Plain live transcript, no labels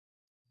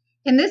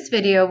In this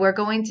video, we're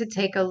going to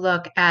take a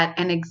look at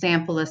an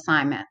example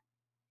assignment.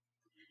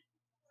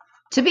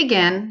 To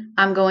begin,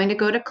 I'm going to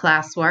go to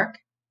classwork,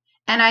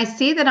 and I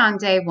see that on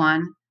day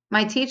 1,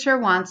 my teacher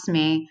wants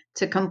me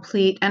to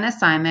complete an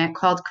assignment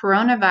called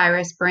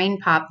Coronavirus Brain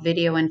Pop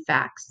Video and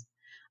Facts.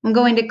 I'm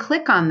going to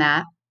click on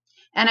that,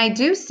 and I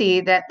do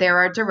see that there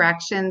are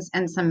directions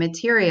and some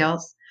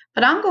materials,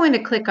 but I'm going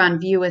to click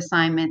on View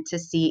Assignment to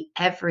see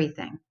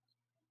everything.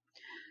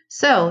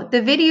 So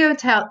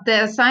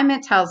the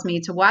assignment tells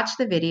me to watch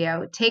the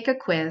video, take a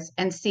quiz,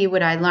 and see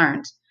what I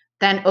learned.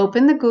 Then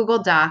open the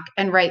Google Doc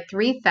and write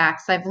 3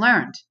 facts I've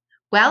learned.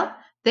 Well,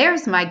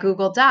 there's my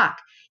Google Doc.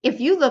 If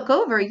you look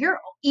over,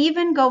 you're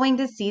even going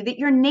to see that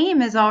your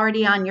name is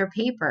already on your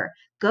paper.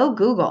 Go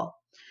Google.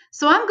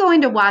 So I'm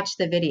going to watch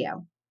the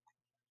video.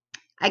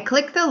 I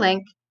click the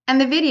link and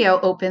the video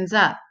opens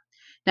up.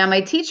 Now my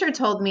teacher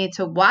told me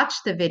to watch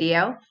the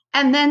video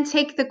and then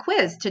take the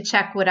quiz to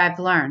check what I've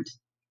learned.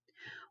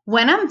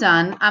 When I'm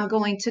done, I'm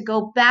going to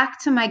go back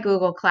to my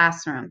Google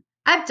Classroom.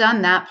 I've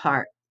done that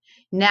part.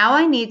 Now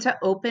I need to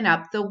open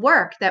up the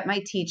work that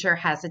my teacher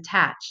has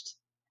attached.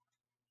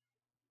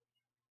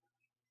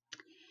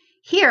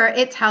 Here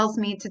it tells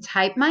me to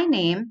type my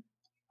name,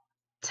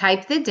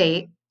 type the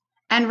date,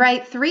 and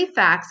write 3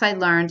 facts I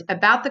learned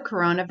about the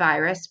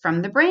coronavirus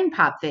from the Brain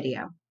Pop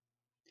video.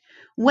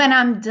 When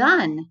I'm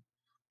done,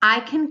 I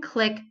can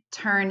click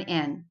Turn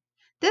In.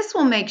 This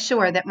will make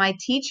sure that my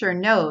teacher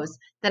knows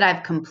that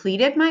I've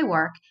completed my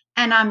work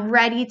and I'm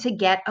ready to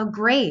get a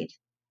grade.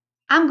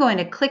 I'm going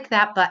to click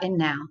that button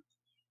now.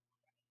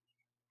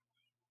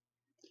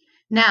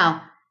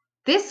 Now,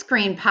 this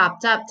screen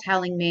popped up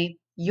telling me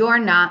you're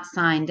not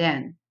signed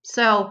in.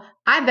 So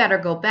I better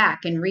go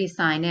back and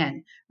re-sign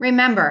in.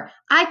 Remember,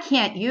 I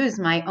can't use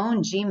my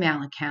own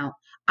Gmail account.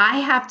 I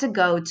have to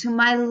go to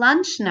my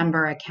lunch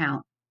number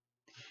account.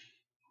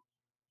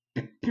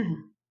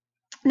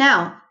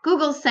 Now,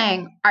 Google's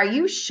saying, are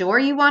you sure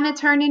you want to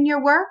turn in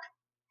your work?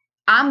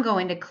 I'm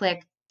going to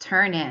click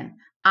Turn In.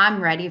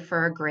 I'm ready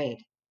for a grade.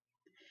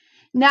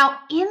 Now,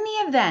 in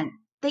the event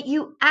that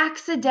you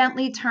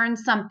accidentally turn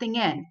something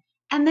in,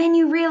 and then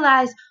you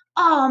realize,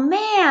 oh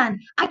man,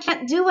 I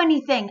can't do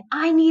anything.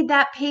 I need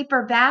that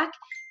paper back.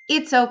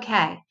 It's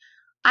okay.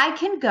 I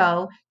can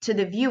go to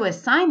the View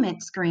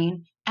Assignment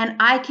screen and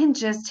I can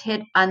just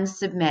hit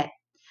Unsubmit.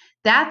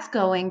 That's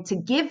going to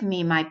give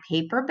me my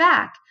paper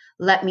back.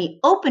 Let me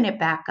open it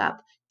back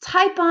up,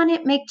 type on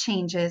it, make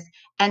changes,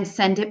 and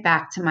send it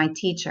back to my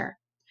teacher.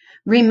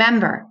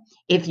 Remember,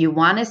 if you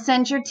want to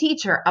send your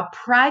teacher a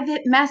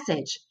private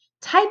message,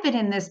 type it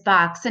in this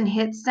box and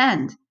hit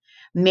send.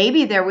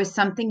 Maybe there was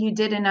something you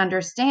didn't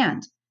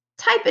understand.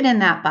 Type it in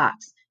that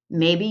box.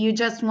 Maybe you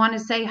just want to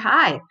say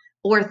hi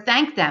or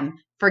thank them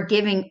for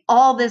giving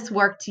all this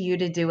work to you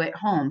to do at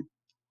home.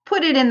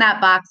 Put it in that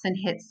box and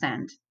hit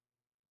send.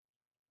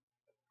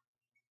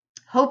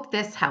 Hope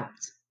this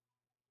helped.